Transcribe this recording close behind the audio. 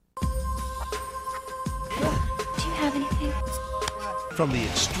anything? From the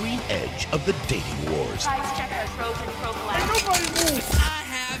extreme edge of the dating wars Check our Trojan prophylactic.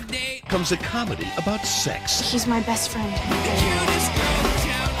 comes a comedy about sex, He's my best friend.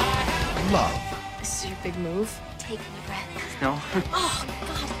 love, This is your big move. Take a breath. No.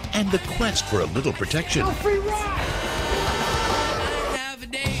 and the quest for a little protection.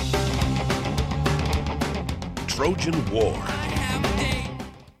 Trojan War.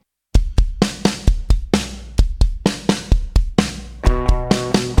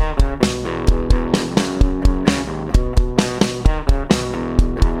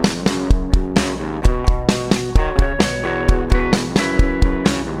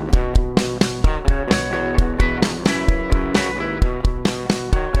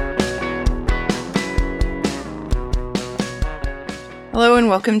 Hello and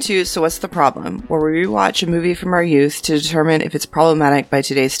welcome to So What's the Problem, where we rewatch a movie from our youth to determine if it's problematic by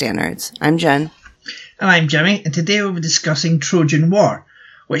today's standards. I'm Jen. And I'm Jimmy, and today we'll be discussing Trojan War,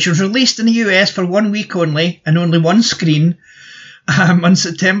 which was released in the US for 1 week only, and only one screen, on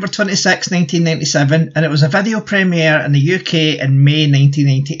September 26, 1997, and it was a video premiere in the UK in May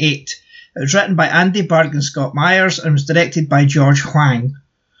 1998. It was written by Andy Berg and Scott Myers, and was directed by George Huang.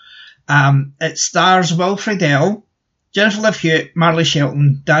 It stars Will Friedle, Jennifer Love Hewitt, Marley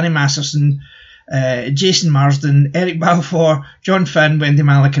Shelton, Danny Masterson, Jason Marsden, Eric Balfour, John Finn, Wendy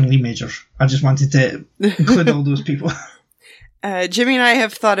Malick, and Lee Majors. I just wanted to include all those people. Jimmy and I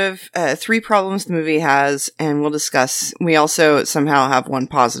have thought of 3 problems the movie has, and we'll discuss. We also somehow have one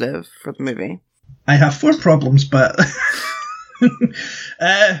positive for the movie. I have 4 problems, but...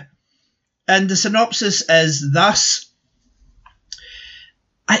 and the synopsis is thus...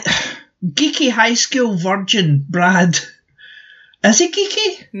 Geeky high school virgin Brad. Is he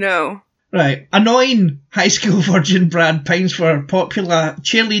geeky? No. Right. Annoying high school virgin Brad pines for popular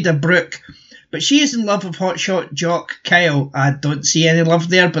cheerleader Brooke, but she is in love with hotshot jock Kyle. I don't see any love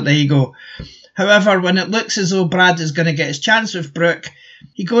there, but there you go. However, when it looks as though Brad is going to get his chance with Brooke,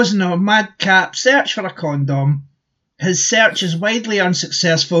 he goes on a madcap search for a condom. His search is widely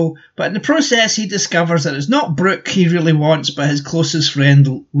unsuccessful, but in the process he discovers that it's not Brooke he really wants, but his closest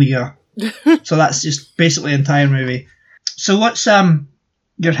friend Leah. So that's just basically the entire movie. So what's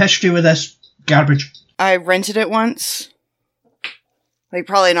your history with this garbage? I rented it once. Like,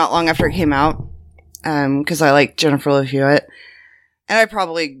 probably not long after it came out. Because I like Jennifer Love Hewitt. And I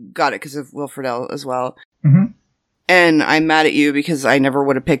probably got it because of Will Friedle as well. Mm-hmm. And I'm mad at you because I never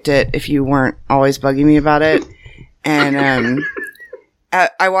would have picked it if you weren't always bugging me about it. And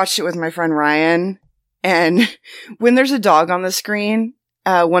I watched it with my friend Ryan. And when there's a dog on the screen,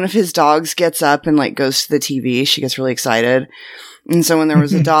 one of his dogs gets up and like goes to the TV. She gets really excited. And so when there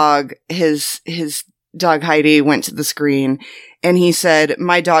was a dog, his dog Heidi went to the screen and he said,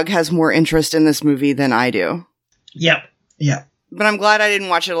 "My dog has more interest in this movie than I do." Yep. But I'm glad I didn't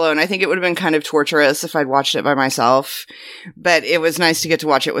watch it alone. I think it would have been kind of torturous if I'd watched it by myself. But it was nice to get to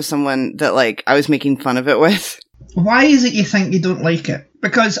watch it with someone that like I was making fun of it with. Why is it you think you don't like it?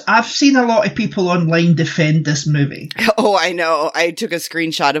 Because I've seen a lot of people online defend this movie. Oh, I know. I took a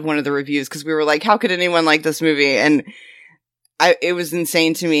screenshot of one of the reviews because we were like, how could anyone like this movie? And it was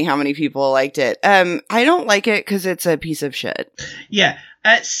insane to me how many people liked it. I don't like it because it's a piece of shit. Yeah,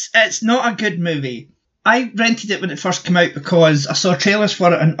 it's not a good movie. I rented it when it first came out because I saw trailers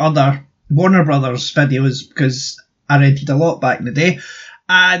for it in other Warner Brothers videos because I rented a lot back in the day.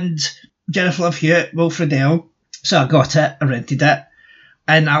 And Jennifer Love Hewitt, Will Friedle. So I got it, I rented it,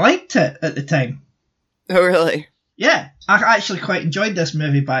 and I liked it at the time. Oh, really? Yeah, I actually quite enjoyed this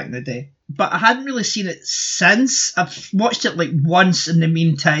movie back in the day. But I hadn't really seen it since. I've watched it like once in the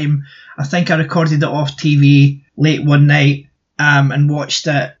meantime. I think I recorded it off TV late one night and watched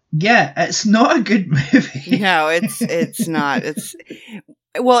it. Yeah, it's not a good movie. No, it's not.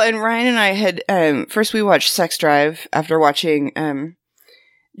 Well, and Ryan and I had, first we watched Sex Drive after watching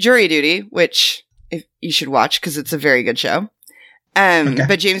Jury Duty, which... if you should watch because it's a very good show. Okay.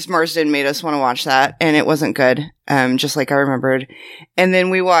 But James Marsden made us want to watch that, and it wasn't good, just like I remembered. And then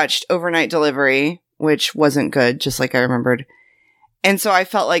we watched Overnight Delivery, which wasn't good, just like I remembered. And so I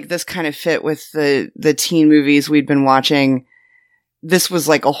felt like this kind of fit with the teen movies we'd been watching. This was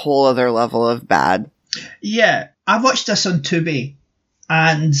like a whole other level of bad. Yeah, I watched this on Tubi,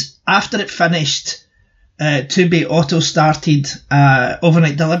 and after it finished, Tubi auto-started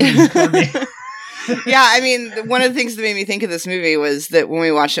Overnight Delivery for me. Yeah, I mean, one of the things that made me think of this movie was that when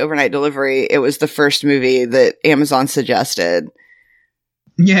we watched Overnight Delivery, it was the first movie that Amazon suggested.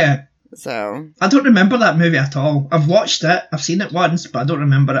 Yeah. So. I don't remember that movie at all. I've watched it, I've seen it once, but I don't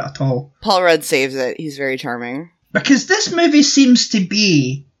remember it at all. Paul Rudd saves it. He's very charming. Because this movie seems to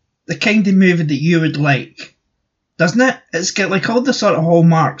be the kind of movie that you would like. doesn't it? It's got like all the sort of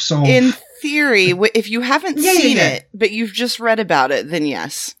hallmarks of... In theory, if you haven't seen it, but you've just read about it, then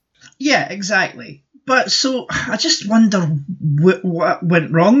yes. Yeah, exactly. But so, I just wonder what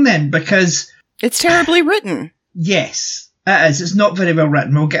went wrong then, because... It's terribly written. Yes, it is. It's not very well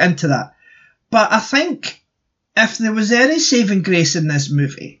written. We'll get into that. But I think if there was any saving grace in this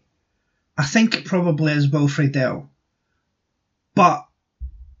movie, I think it probably is Will Friedle. But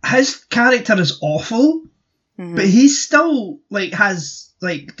his character is awful, but he still has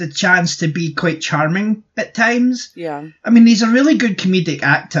the chance to be quite charming at times. Yeah. I mean, he's a really good comedic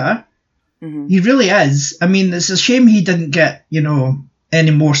actor. He really is. I mean, it's a shame he didn't get,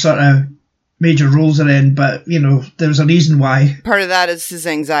 any more sort of major roles in, but, there's a reason why. Part of that is his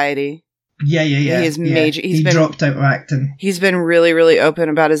anxiety. Yeah. He dropped out of acting. He's been really, really open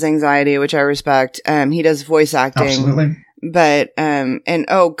about his anxiety, which I respect. He does voice acting. Absolutely. But, and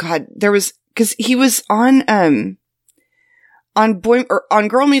oh God, there was, cause he was on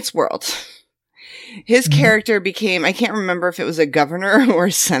Girl Meets World. His character became, I can't remember if it was a governor or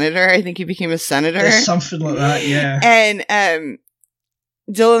a senator. I think he became a senator. It's something like that, yeah. And,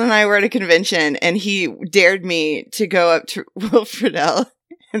 Dylan and I were at a convention and he dared me to go up to Will Friedle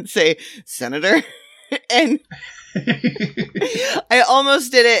and say, Senator. And I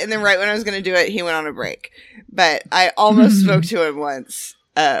almost did it. And then right when I was going to do it, he went on a break. But I almost spoke to him once,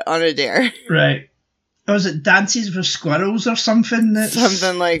 on a dare. Right. Was it Dances with Squirrels or something?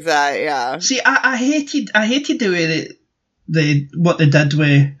 Something like that, yeah. See, I hated the way what they did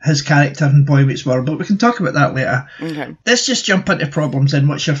with his character in Boy Meets World, but we can talk about that later. Okay. Let's just jump into problems then.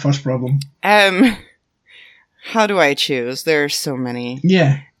 What's your first problem? How do I choose? There are so many.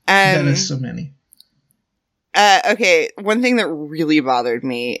 Yeah, there is so many. Okay, one thing that really bothered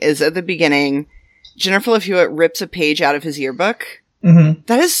me is at the beginning, Jennifer Love Hewitt rips a page out of his yearbook.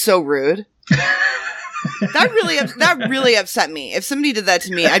 That is so rude. That really upset me. If somebody did that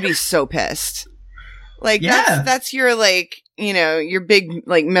to me, I'd be so pissed. Like, that's your, your big,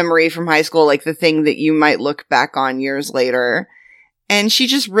 memory from high school, the thing that you might look back on years later. And she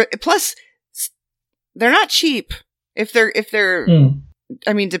just, plus, they're not cheap. If they're,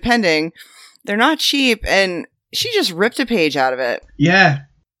 I mean, depending, they're not cheap. And she just ripped a page out of it. Yeah.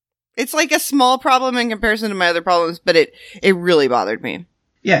 It's like a small problem in comparison to my other problems, but it really bothered me.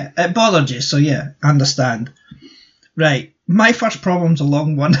 Yeah, it bothered you, so yeah, I understand. Right, my first problem's a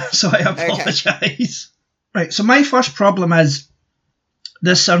long one, so I apologise. Okay. Right, so my first problem is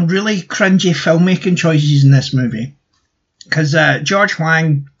there's some really cringy filmmaking choices in this movie. Because George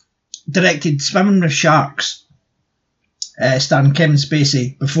Huang directed Swimming with Sharks, starring Kevin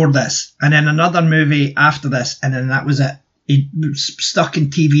Spacey, before this, and then another movie after this, and then that was it. He was stuck in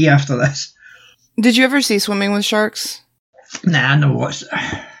TV after this. Did you ever see Swimming with Sharks? Nah, I know what's...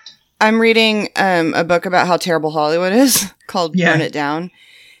 I'm reading a book about how terrible Hollywood is called Burn It Down.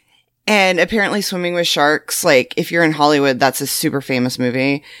 And apparently Swimming with Sharks, if you're in Hollywood, that's a super famous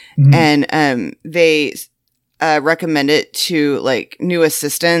movie. And they recommend it to, new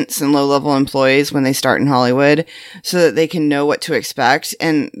assistants and low-level employees when they start in Hollywood so that they can know what to expect.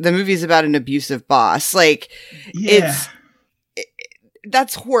 And the movie's about an abusive boss.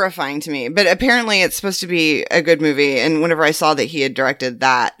 That's horrifying to me, but apparently it's supposed to be a good movie. And whenever I saw that he had directed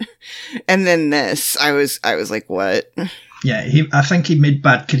that and then this, I was like, what? Yeah, I think he made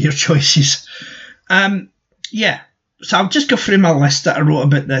bad career choices. Yeah, so I'll just go through my list that I wrote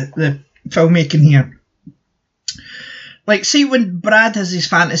about the filmmaking here. See when Brad has his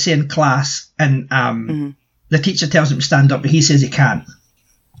fantasy in class and the teacher tells him to stand up, but he says he can't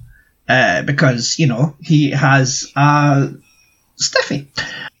because, he has stiffy.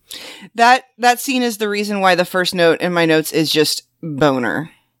 That scene is the reason why the first note in my notes is just boner.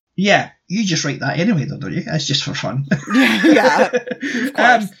 Yeah, you just write that anyway, though, don't you? It's just for fun. Yeah, of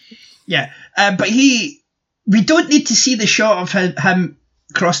course. But we don't need to see the shot of him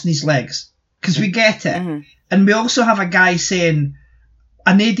crossing his legs because we get it, and we also have a guy saying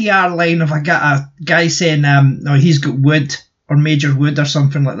an ADR line of a guy saying, "No, he's got wood or Major Wood or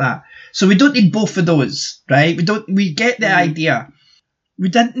something like that." So we don't need both of those, right? We get the idea. We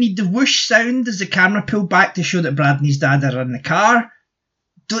didn't need the whoosh sound as the camera pulled back to show that Brad and his dad are in the car.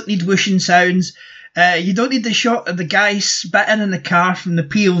 Don't need whooshing sounds. You don't need the shot of the guy spitting in the car from the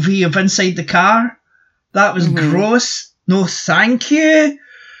POV of inside the car. That was gross. No thank you.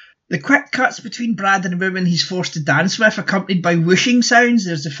 The quick cuts between Brad and the woman he's forced to dance with, accompanied by whooshing sounds.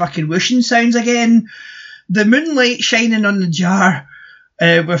 There's the fucking whooshing sounds again. The moonlight shining on the jar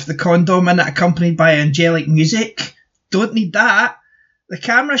with the condom in it, accompanied by angelic music. Don't need that. The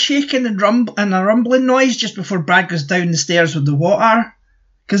camera shaking and a rumbling noise just before Brad goes down the stairs with the water.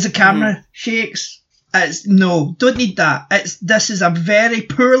 Because the camera shakes. No, don't need that. This is a very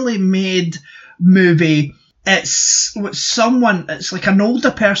poorly made movie. It's like an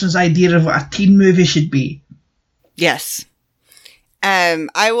older person's idea of what a teen movie should be. Yes.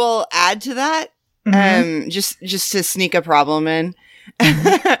 I will add to that, just to sneak a problem in.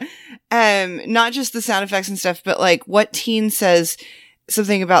 Not just the sound effects and stuff, but like what teen says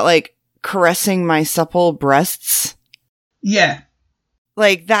something about like caressing my supple breasts. Yeah.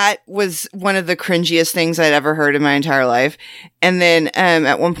 Like that was one of the cringiest things I'd ever heard in my entire life. And then,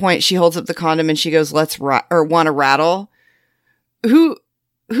 at one point she holds up the condom and she goes, wanna rattle. Who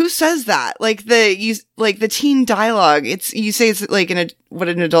says that? Like the teen dialogue. You say it's like what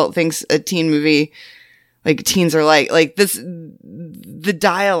an adult thinks a teen movie, like teens are like this, the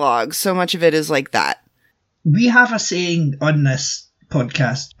dialogue, so much of it is like that. We have a saying on this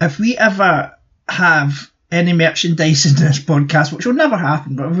podcast. If we ever have any merchandise in this podcast, which will never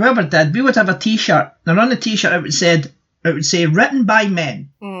happen, but if we ever did, we would have a t-shirt. And on the t-shirt it would say written by men.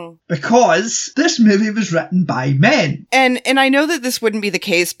 Because this movie was written by men. And I know that this wouldn't be the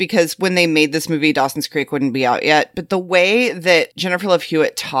case because when they made this movie, Dawson's Creek wouldn't be out yet. But the way that Jennifer Love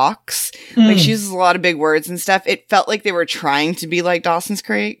Hewitt talks, like she uses a lot of big words and stuff, it felt like they were trying to be like Dawson's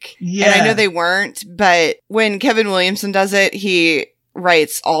Creek. Yeah. And I know they weren't, but when Kevin Williamson does it, he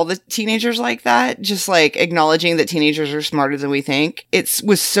writes all the teenagers like that, just like acknowledging that teenagers are smarter than we think. It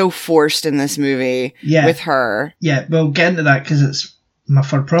was so forced in this movie with her. Yeah, we'll get into that because it's my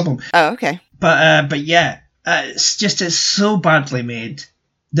third problem. Oh, okay. But yeah, it's so badly made.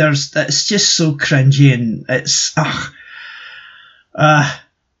 It's just so cringy, and it's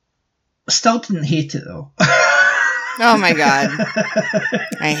still didn't hate it though. Oh my god,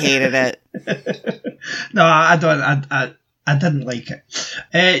 I hated it. No, I don't. I didn't like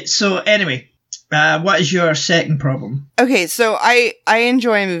it. So anyway, what is your second problem? Okay, so I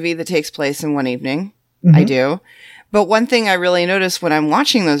enjoy a movie that takes place in one evening. I do. But one thing I really notice when I'm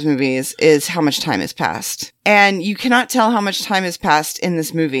watching those movies is how much time has passed. And you cannot tell how much time has passed in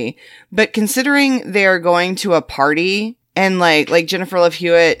this movie. But considering they're going to a party and like Jennifer Love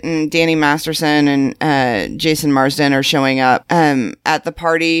Hewitt and Danny Masterson and Jason Marsden are showing up at the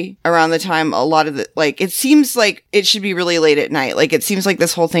party around the time a lot of the, like, it seems like it should be really late at night. Like, it seems like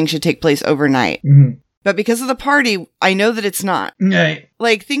this whole thing should take place overnight. But because of the party, I know that it's not. Right.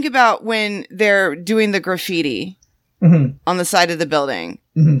 Like, think about when they're doing the graffiti on the side of the building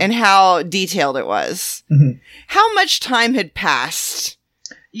and how detailed it was. How much time had passed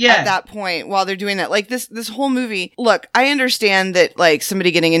at that point while they're doing that? Like, this whole movie, look, I understand that like somebody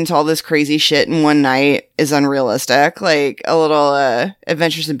getting into all this crazy shit in one night is unrealistic, like a little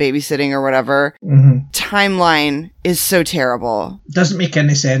Adventures in Babysitting or whatever. Timeline is so terrible. Doesn't make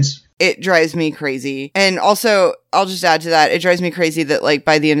any sense. It drives me crazy. And also, I'll just add to that, it drives me crazy that like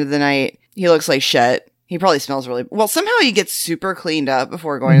by the end of the night he looks like shit. He probably smells really well. Somehow he gets super cleaned up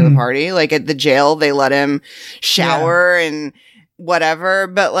before going to the party. Like at the jail, they let him shower and whatever.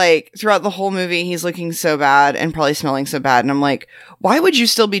 But like throughout the whole movie, he's looking so bad and probably smelling so bad. And I'm like, why would you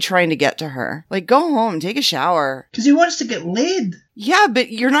still be trying to get to her? Like, go home, take a shower. Because he wants to get laid. Yeah, but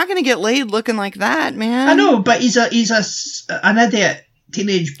you're not going to get laid looking like that, man. I know, but he's an idiot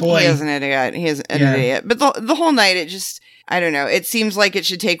teenage boy. He is an idiot. He is an idiot. But the whole night, it just, I don't know. It seems like it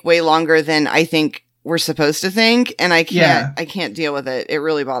should take way longer than I think we're supposed to think, and I can't deal with it. It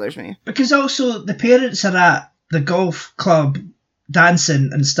really bothers me. Because also the parents are at the golf club dancing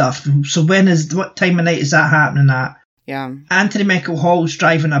and stuff. So what time of night is that happening at? Yeah. Anthony Michael Hall's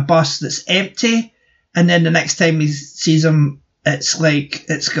driving a bus that's empty, and then the next time he sees him, it's like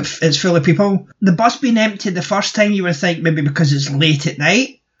it's full of people. The bus being empty the first time, you would think maybe because it's late at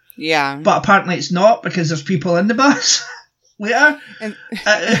night. Yeah. But apparently it's not, because there's people in the bus. Later. And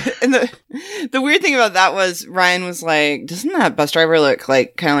the weird thing about that was Ryan was like, doesn't that bus driver look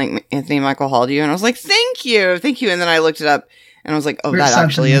like kind of like Anthony Michael Hall to you? And I was like, thank you. And then I looked it up and I was like, oh, that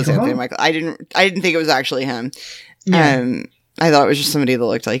actually is Anthony Michael. I didn't think it was actually him. Yeah. I thought it was just somebody that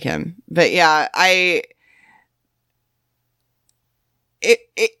looked like him. But yeah,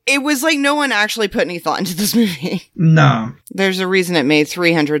 It was like no one actually put any thought into this movie. No. There's a reason it made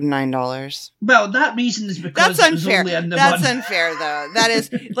 $309. Well, that reason is because that's it was only in the That's one. unfair, though. That is,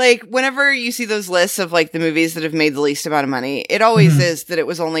 like, whenever you see those lists of, like, the movies that have made the least amount of money, it always is that it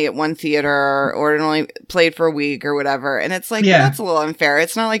was only at one theater or it only played for a week or whatever. And it's like, well, that's a little unfair.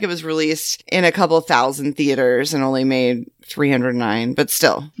 It's not like it was released in a couple thousand theaters and only made $309, but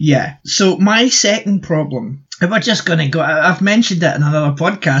still. Yeah. So my second problem we're just going to go... I've mentioned it in another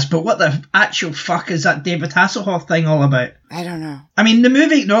podcast, but what the actual fuck is that David Hasselhoff thing all about? I don't know. I mean, the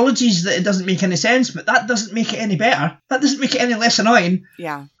movie acknowledges that it doesn't make any sense, but that doesn't make it any better. That doesn't make it any less annoying.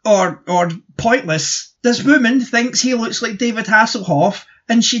 Yeah. Or pointless. This woman thinks he looks like David Hasselhoff,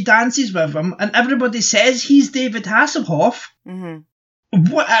 and she dances with him, and everybody says he's David Hasselhoff. Mm-hmm.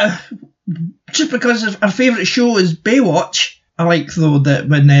 What? Just because her favourite show is Baywatch. I like, though, that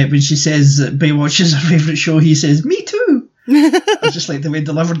when she says that Baywatch is her favourite show, he says, me too. I just like the way he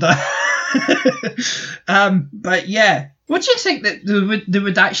delivered that. But yeah. What do you think that they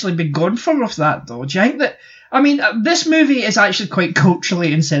would actually be going for with that, though? Do you think that... I mean, this movie is actually quite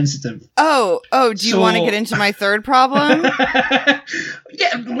culturally insensitive. Oh, do you want to get into my third problem?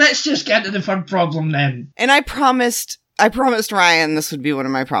 Yeah, let's just get to the third problem then. And I promised Ryan this would be one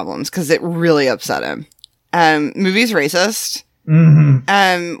of my problems, because it really upset him. Movie's racist.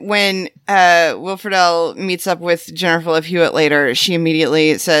 Mm-hmm. When Will Friedle meets up with Jennifer Love Hewitt later, she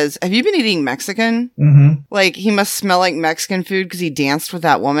immediately says, have you been eating Mexican? Mm-hmm. Like, he must smell like Mexican food because he danced with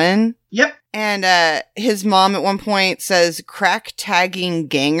that woman. Yep. And his mom at one point says, crack tagging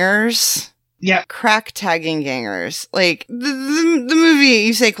gangers. Yeah. Crack tagging gangers. Like, the movie,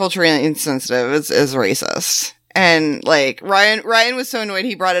 you say culturally insensitive, is racist. And, like, Ryan was so annoyed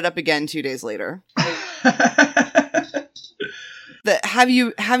he brought it up again 2 days later. Have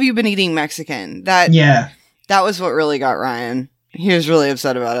you been eating Mexican? That was what really got Ryan. He was really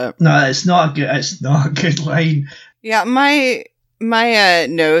upset about it. No, it's not a good line. Yeah, my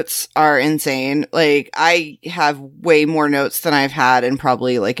notes are insane. Like, I have way more notes than I've had in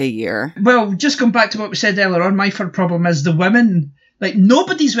probably like a year. Well, just going back to what we said earlier on, my third problem is the women. Like,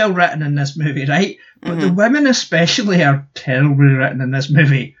 nobody's well written in this movie, right? But the women especially are terribly written in this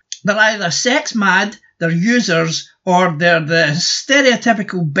movie. They're either sex mad, they're users, or they're the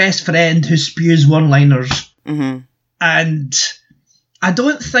stereotypical best friend who spews one-liners. Mm-hmm. And I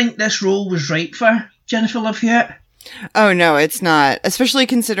don't think this role was right for Jennifer Love Hewitt. Oh, no, it's not. Especially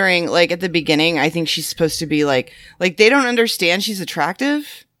considering, like, at the beginning, I think she's supposed to be, like they don't understand she's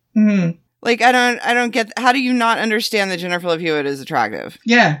attractive. Mm-hmm. Like, I don't get... How do you not understand that Jennifer Love Hewitt is attractive?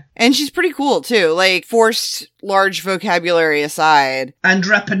 Yeah. And she's pretty cool, too. Like, forced large vocabulary aside. And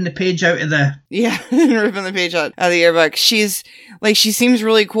ripping the page out of the... Yeah, ripping the page out of the yearbook. She's, like, she seems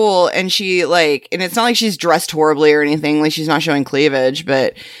really cool, and she, like... And it's not like she's dressed horribly or anything. Like, she's not showing cleavage,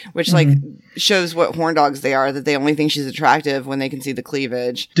 but... Which, like, shows what horn dogs they are, that they only think she's attractive when they can see the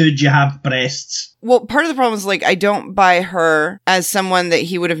cleavage. Dude, you have breasts. Well, part of the problem is, like, I don't buy her as someone that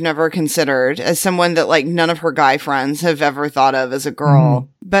he would have never considered, as someone that, like, none of her guy friends have ever thought of as a girl.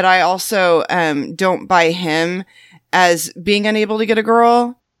 Mm-hmm. But I also don't buy him as being unable to get a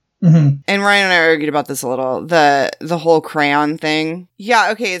girl. Mm-hmm. And Ryan and I argued about this a little. The whole crayon thing.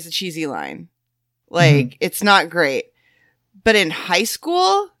 Yeah, okay, it's a cheesy line. Like, it's not great. But in high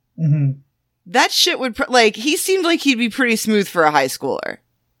school, that shit would... he seemed like he'd be pretty smooth for a high schooler.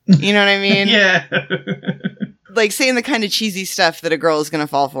 You know what I mean? Yeah. Like, saying the kind of cheesy stuff that a girl is going to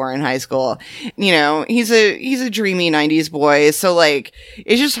fall for in high school. You know, he's a dreamy 90s boy. So, like,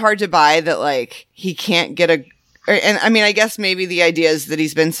 it's just hard to buy that, like, he can't get a... And, I mean, I guess maybe the idea is that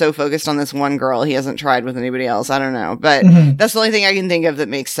he's been so focused on this one girl, he hasn't tried with anybody else. I don't know. But that's the only thing I can think of that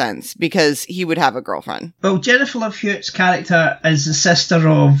makes sense, because he would have a girlfriend. Well, Jennifer Love Hewitt's character is the sister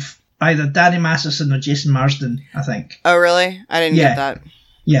of either Danny Masterson or Jason Marsden, I think. Oh, really? I didn't get that.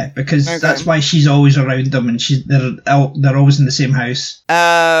 Yeah, because that's why she's always around them, and they're always in the same house.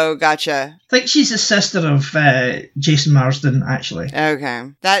 Oh, gotcha. I think she's the sister of Jason Marsden, actually.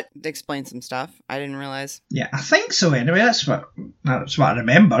 Okay, that explains some stuff. I didn't realize. Yeah, I think so. Anyway, that's what I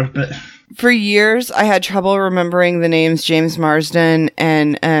remember. But for years, I had trouble remembering the names James Marsden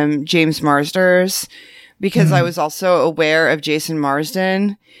and James Marsters, because I was also aware of Jason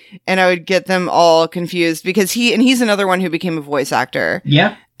Marsden, and I would get them all confused because he's another one who became a voice actor.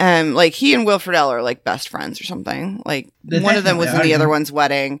 Yeah. Like, he and Will Friedle are, like, best friends or something. Like, one of them was in the other one's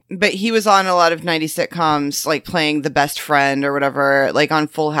wedding. But he was on a lot of 90s sitcoms, like, playing the best friend or whatever. Like, on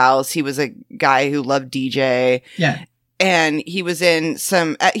Full House, he was a guy who loved DJ. Yeah. And he was in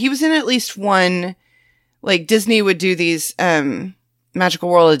at least one, like, Disney would do these Magical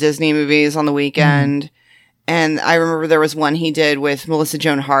World of Disney movies on the weekend. And I remember there was one he did with Melissa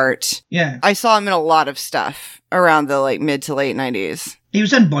Joan Hart. Yeah. I saw him in a lot of stuff around the, like, mid to late 90s. He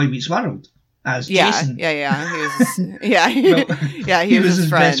was in Boy Meets World as Jason. Yeah. He was, he was his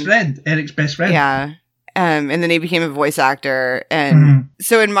best friend, Eric's best friend. Yeah. And then he became a voice actor. And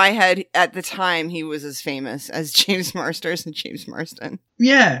so in my head, at the time, he was as famous as James Marsters and James Marsden.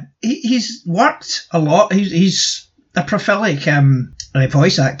 Yeah. He's worked a lot. He's a prolific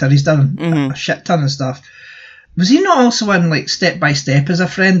voice actor. He's done a shit ton of stuff. Was he not also in, like, Step by Step as a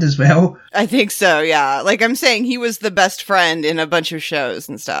friend as well? I think so, yeah. Like I'm saying, he was the best friend in a bunch of shows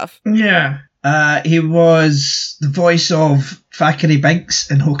and stuff. Yeah. He was the voice of Thackeray Binks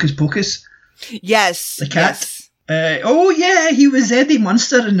in Hocus Pocus. Yes. The cat. Yes. He was Eddie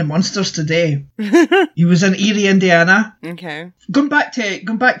Munster in The Monsters Today. He was in Erie, Indiana. Okay. Going back to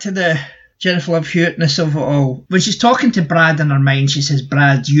the Jennifer Love Hewittness of it all. When she's talking to Brad in her mind, she says,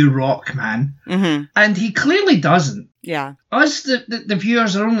 "Brad, you rock, man." Mm-hmm. And he clearly doesn't. Yeah. Us, the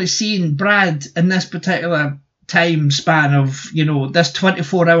viewers, are only seeing Brad in this particular time span of, this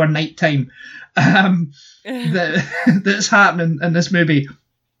 24-hour night time that's happening in this movie.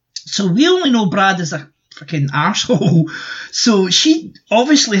 So we only know Brad as a fucking arsehole. So she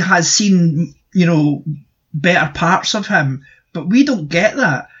obviously has seen, better parts of him, but we don't get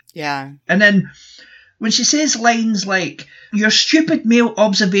that. Yeah. And then when she says lines like, "Your stupid male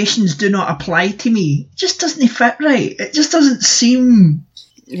observations do not apply to me," it just doesn't fit right. It just doesn't seem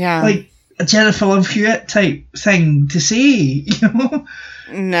like a Jennifer Love Hewitt type thing to say,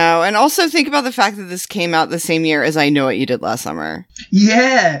 No, and also think about the fact that this came out the same year as I Know What You Did Last Summer.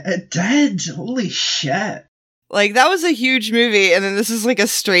 Yeah, it did. Holy shit. Like, that was a huge movie, and then this is like a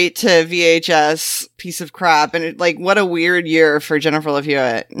straight to VHS piece of crap, and what a weird year for Jennifer Love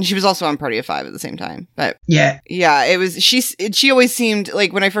Hewitt. And she was also on Party of Five at the same time. But yeah, it was, she always seemed,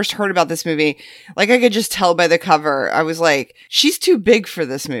 like, when I first heard about this movie, like, I could just tell by the cover, I was like, she's too big for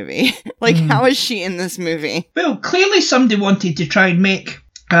this movie. Like, how is she in this movie? Well, clearly somebody wanted to try and make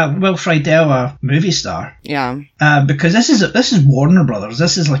Will Friedle a movie star. Yeah. Because this is Warner Brothers.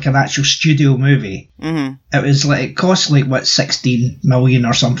 This is like an actual studio movie. Mm-hmm. It was like, it cost like, what, 16 million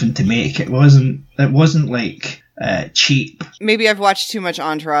or something to make. It wasn't like cheap. Maybe I've watched too much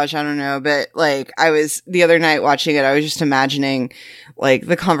Entourage, I don't know, but like, I was the other night watching it, I was just imagining like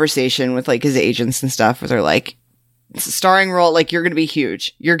the conversation with like his agents and stuff where they're like, starring role, like, you're gonna be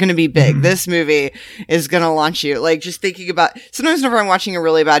huge, you're gonna be big, this movie is gonna launch you. Like, just thinking about, sometimes whenever I'm watching a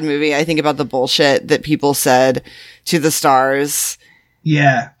really bad movie, I think about the bullshit that people said to the stars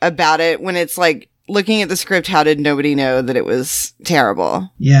about it, when it's like, looking at the script, how did nobody know that it was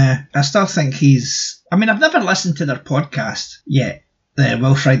terrible? Yeah, I still think I've never listened to their podcast yet, the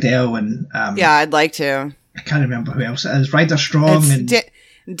Will Friedle and I'd like to. I can't remember who else it is. Ryder Strong and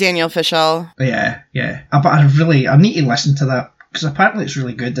Daniel Fishel. Yeah. But I need to listen to that, because apparently it's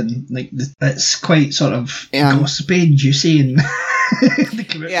really good, and like it's quite sort of gossipy and juicy, and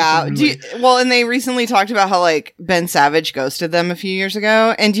yeah. And they recently talked about how like Ben Savage ghosted them a few years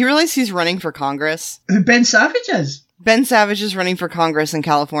ago. And do you realize he's running for Congress? Who Ben Savage is? Ben Savage is running for Congress in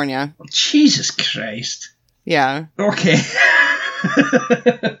California. Jesus Christ. Yeah. Okay.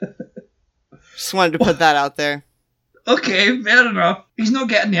 Just wanted to put that out there. Okay, fair enough. He's not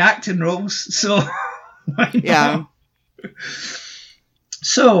getting the acting roles, so why not? Yeah.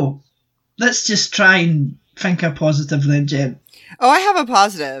 So, let's just try and think a positive then, Jen. Oh, I have a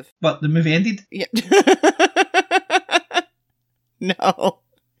positive. But the movie ended? Yeah. No.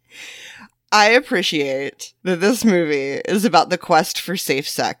 I appreciate that this movie is about the quest for safe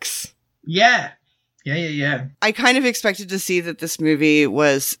sex. Yeah. I kind of expected to see that this movie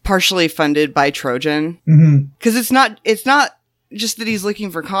was partially funded by Trojan. Because it's not just that he's looking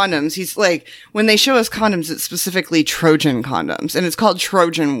for condoms. He's like, when they show us condoms, it's specifically Trojan condoms. And it's called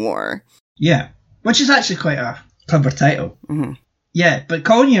Trojan War. Yeah. Which is actually quite a clever title. Mm-hmm. Yeah, but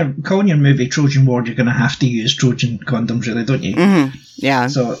calling your movie Trojan War, you're going to have to use Trojan condoms, really, don't you? Mm-hmm. Yeah.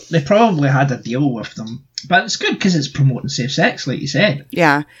 So they probably had a deal with them. But it's good because it's promoting safe sex, like you said.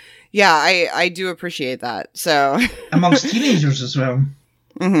 Yeah. Yeah, I do appreciate that. So amongst teenagers as well.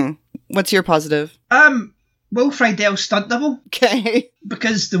 Mm-hmm. What's your positive? Will Friedle stunt double. Okay.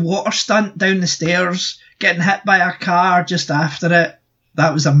 Because the water stunt down the stairs, getting hit by a car just after it,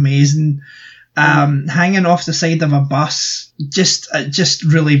 that was amazing. Hanging off the side of a bus, just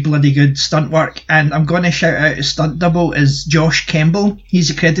really bloody good stunt work. And I'm going to shout out his stunt double is Josh Kemble. He's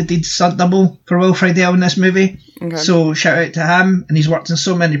accredited stunt double for Will Friedle in this movie. Okay. So shout out to him, and he's worked in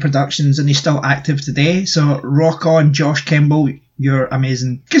so many productions and he's still active today. So rock on, Josh Kemble, you're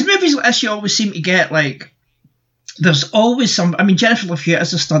amazing. Because movies like this, you always seem to get like, there's always some, I mean, Jennifer Love Hewitt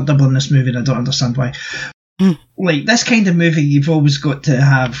is a stunt double in this movie, and I don't understand why. Like, this kind of movie, you've always got to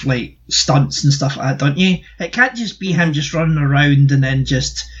have, like, stunts and stuff like that, don't you? It can't just be him just running around and then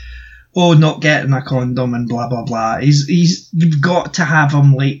just, not getting a condom and blah, blah, blah. You've got to have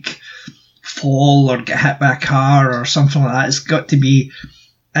him, like, fall or get hit by a car or something like that. It's got to be,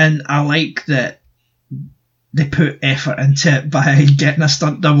 and I like that they put effort into it by getting a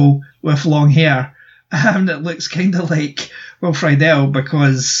stunt double with long hair. It looks kind of like Will Friedle,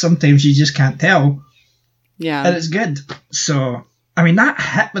 because sometimes you just can't tell. Yeah. And it's good. So, I mean, that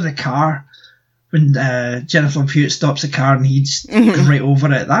hit with the car, when Jennifer Love Hewitt stops the car and he just goes right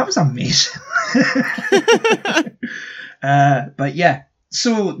over it, that was amazing. But yeah,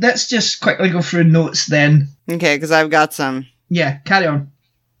 so let's just quickly go through notes then. Okay, because I've got some. Yeah, carry on.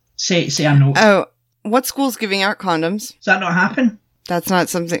 Say a note. Oh, what school's giving out condoms? Does that not happen? That's not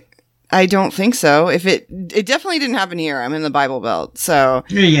something... I don't think so. If it definitely didn't happen here. I'm in the Bible Belt, so...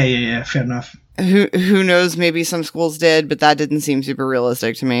 Yeah, fair enough. Who knows, maybe some schools did, but that didn't seem super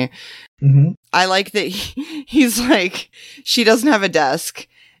realistic to me. Mm-hmm. I like that he's like, she doesn't have a desk,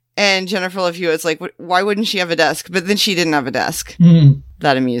 and Jennifer Love Hewitt's like, why wouldn't she have a desk? But then she didn't have a desk. Mm-hmm.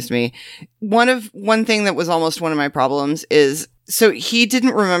 That amused me. One thing that was almost one of my problems is, so he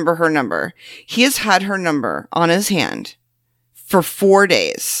didn't remember her number. He has had her number on his hand for 4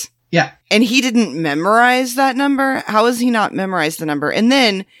 days. Yeah. And he didn't memorize that number. How has he not memorized the number? And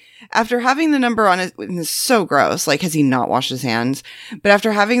then after having the number on his, and it's so gross, like, has he not washed his hands? But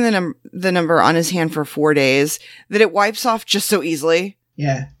after having the number on his hand for 4 days, that it wipes off just so easily.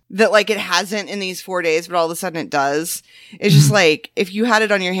 Yeah. That, like, it hasn't in these 4 days, but all of a sudden it does. It's just like, if you had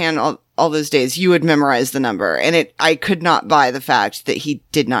it on your hand all those days, you would memorize the number. And I could not buy the fact that he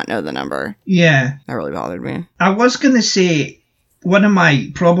did not know the number. Yeah. That really bothered me. I was going to say, one of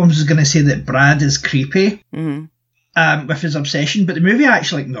my problems is going to say that Brad is creepy with his obsession, but the movie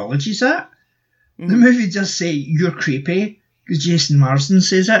actually acknowledges that. Mm-hmm. The movie does say, you're creepy, because Jason Marsden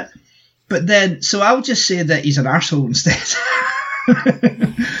says it. But then, so I'll just say that he's an arsehole instead.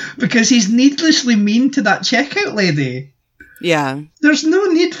 Because he's needlessly mean to that checkout lady. Yeah. There's no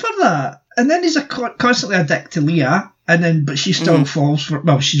need for that. And then he's constantly a dick to Leah. But she still falls for...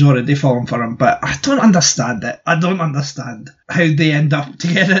 Well, she's already fallen for him, but I don't understand it. I don't understand how they end up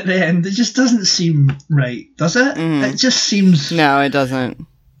together at the end. It just doesn't seem right, does it? It just seems... No, it doesn't.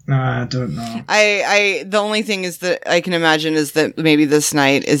 I don't know. The only thing is that I can imagine is that maybe this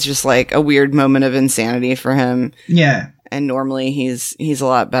night is just like a weird moment of insanity for him. Yeah. And normally he's a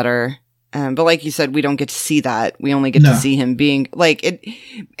lot better. But like you said, we don't get to see that. We only get to see him being like it.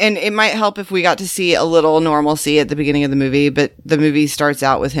 And it might help if we got to see a little normalcy at the beginning of the movie, but the movie starts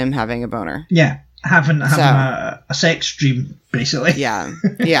out with him having a boner. Yeah. Having a sex dream, basically. Yeah.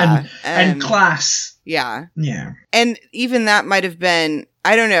 Yeah. and class. Yeah. Yeah. And even that might have been,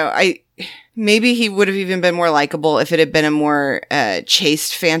 I don't know. Maybe he would have even been more likable if it had been a more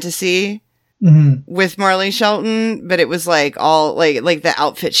chaste fantasy. Mm-hmm. With Marley Shelton, but it was like all like the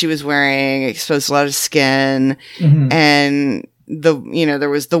outfit she was wearing exposed a lot of skin, and there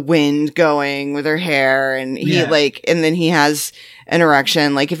was the wind going with her hair, and and then he has an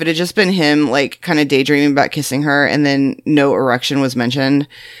erection. Like if it had just been him, like kind of daydreaming about kissing her, and then no erection was mentioned,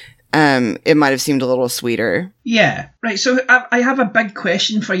 it might have seemed a little sweeter. Yeah, right. So I have a big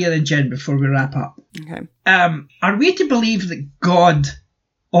question for you then, Jen, before we wrap up. Okay. Are we to believe that God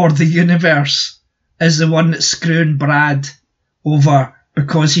or the universe is the one that's screwing Brad over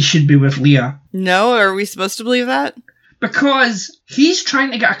because he should be with Leah? No, are we supposed to believe that? Because he's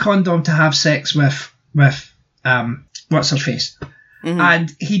trying to get a condom to have sex with what's her face,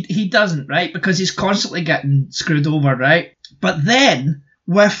 and he doesn't, right? Because he's constantly getting screwed over, right? But then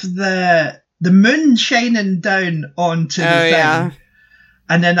with the moon shining down onto the thing,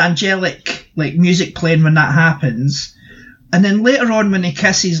 and then angelic like music playing when that happens. And then later on, when he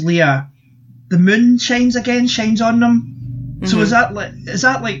kisses Leah, the moon shines on them. So is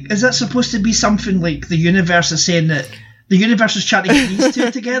that supposed to be something like the universe is saying that the universe is trying to get these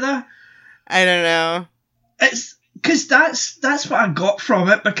two together? I don't know. It's because that's what I got from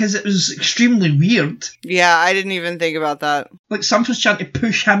it, because it was extremely weird. Yeah, I didn't even think about that. Like something's trying to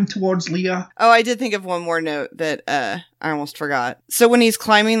push him towards Leah. Oh, I did think of one more note that I almost forgot. So when he's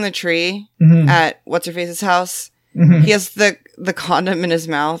climbing the tree at what's her face's house. He has the condom in his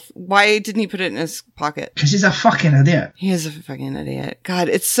mouth. Why didn't he put it in his pocket? Because he's a fucking idiot. He is a fucking idiot. God,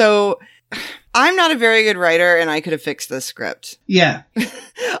 it's so... I'm not a very good writer, and I could have fixed this script. Yeah.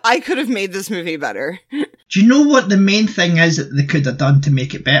 I could have made this movie better. Do you know what the main thing is that they could have done to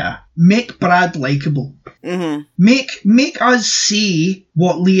make it better? Make Brad likeable. Make us see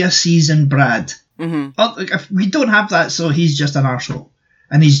what Leah sees in Brad. If we don't have that, so he's just an arsehole.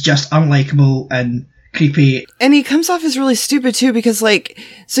 And he's just unlikable and creepy. And he comes off as really stupid too, because like,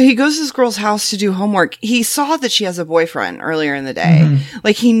 so he goes to this girl's house to do homework. He saw that she has a boyfriend earlier in the day.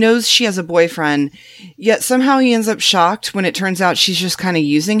 Like he knows she has a boyfriend, yet somehow he ends up shocked when it turns out she's just kind of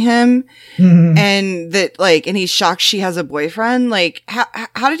using him. And that like, and he's shocked she has a boyfriend. Like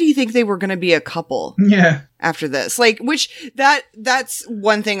how did he think they were going to be a couple? Yeah. after this. Like, which that's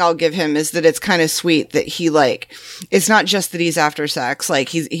one thing I'll give him, is that it's kind of sweet that he, like, it's not just that he's after sex. Like,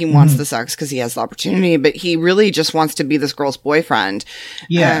 he wants the sex because he has the opportunity, but he really just wants to be this girl's boyfriend.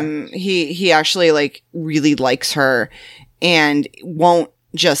 Yeah. He actually, like, really likes her and won't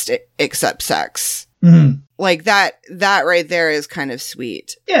just accept sex. Mm-hmm. Like, that right there is kind of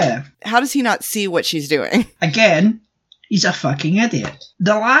sweet. Yeah. How does he not see what she's doing? Again, he's a fucking idiot.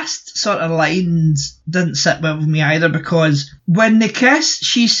 The last sort of lines didn't sit well with me either, because when they kiss,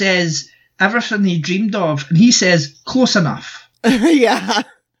 she says, everything he dreamed of, and he says, close enough. Yeah.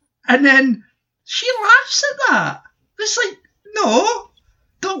 And then she laughs at that. It's like, no,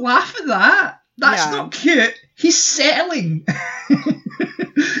 don't laugh at that. That's not cute. He's settling.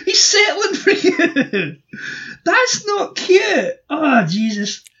 He's settling for you. That's not cute. Oh,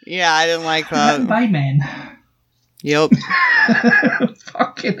 Jesus. Yeah, I didn't like that. Written by men. Yep.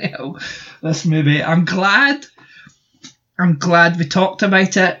 Fucking hell. This movie. I'm glad we talked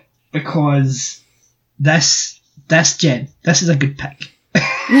about it, because this Jen, this is a good pick.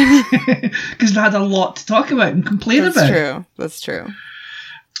 Because we had a lot to talk about and complain about. That's true.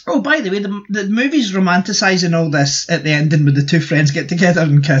 Oh, by the way, the movie's romanticising all this at the ending with the two friends get together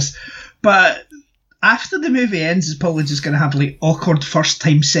and kiss. But after the movie ends, it's probably just going to have, like, awkward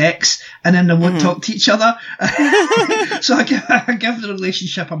first-time sex, and then they won't talk to each other. So I give the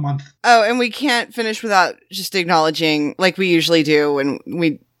relationship a month. Oh, and we can't finish without just acknowledging, like we usually do when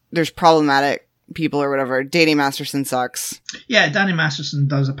there's problematic people or whatever, Danny Masterson sucks. Yeah, Danny Masterson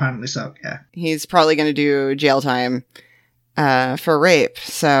does apparently suck, yeah. He's probably going to do jail time for rape,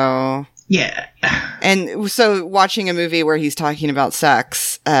 so... Yeah. And so watching a movie where he's talking about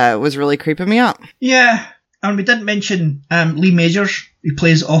sex was really creeping me out. Yeah. And we didn't mention Lee Majors. He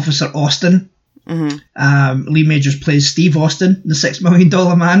plays Officer Austin. Mm-hmm. Lee Majors plays Steve Austin, the $6 Million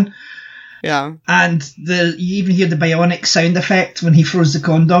Man. Yeah. And you even hear the bionic sound effect when he throws the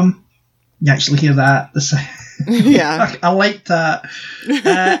condom. You actually hear that. Yeah. I like that.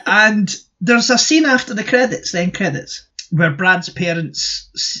 And there's a scene after the end credits, where Brad's parents,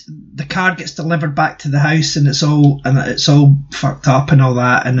 the car gets delivered back to the house, and it's all fucked up and all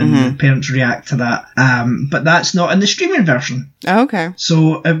that, and then the parents react to that. But that's not in the streaming version. Oh, okay.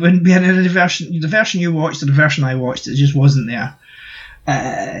 So it wouldn't be in the version you watched or the version I watched. It just wasn't there.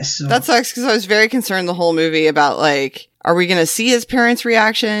 So that sucks, because I was very concerned the whole movie about, like, are we going to see his parents'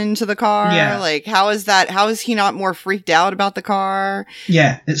 reaction to the car? Yeah. Like, how is he not more freaked out about the car?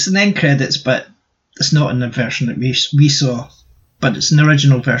 Yeah, it's an end credits, but it's not in the version that we saw, but it's an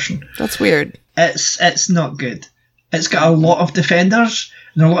original version. That's weird. It's not good. It's got a lot of defenders,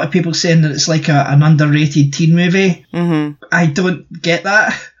 and a lot of people saying that it's like an underrated teen movie. Mm-hmm. I don't get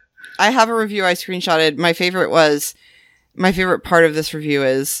that. I have a review I screenshotted. My favorite part of this review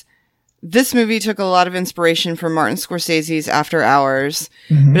is, this movie took a lot of inspiration from Martin Scorsese's After Hours,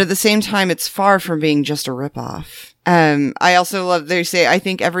 but at the same time, it's far from being just a ripoff. I also love, they say, I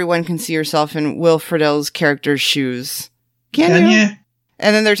think everyone can see yourself in Will Friedle's character's shoes. Can you?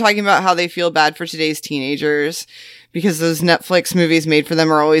 And then they're talking about how they feel bad for today's teenagers because those Netflix movies made for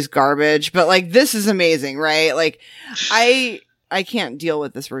them are always garbage. But, like, this is amazing, right? Like, I can't deal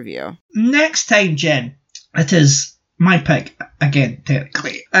with this review. Next time, Jen, it is my pick, again,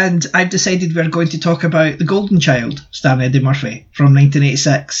 technically. And I've decided we're going to talk about The Golden Child, starring Eddie Murphy, from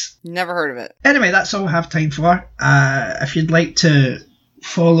 1986. Never heard of it. Anyway, that's all I have time for. If you'd like to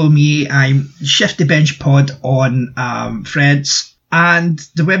follow me, I'm Shifty Bench Pod on Threads. And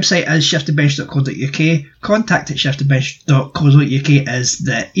the website is shiftybench.co.uk. Contact at shiftybench.co.uk is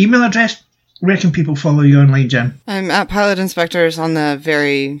the email address. Where can people follow you online, Jen? I'm at Pilot Inspectors on the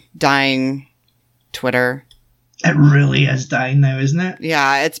very dying Twitter. It really is dying now, isn't it?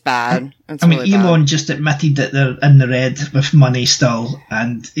 Yeah, it's bad. It's really Elon just admitted that they're in the red with money still,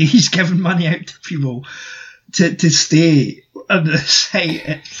 and he's giving money out to people to stay on the site.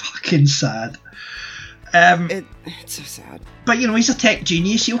 It's fucking sad. It's so sad. But, he's a tech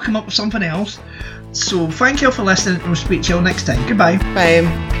genius. He'll come up with something else. So, thank you all for listening, and we'll speak to you all next time. Goodbye.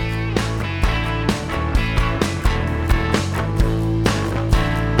 Bye.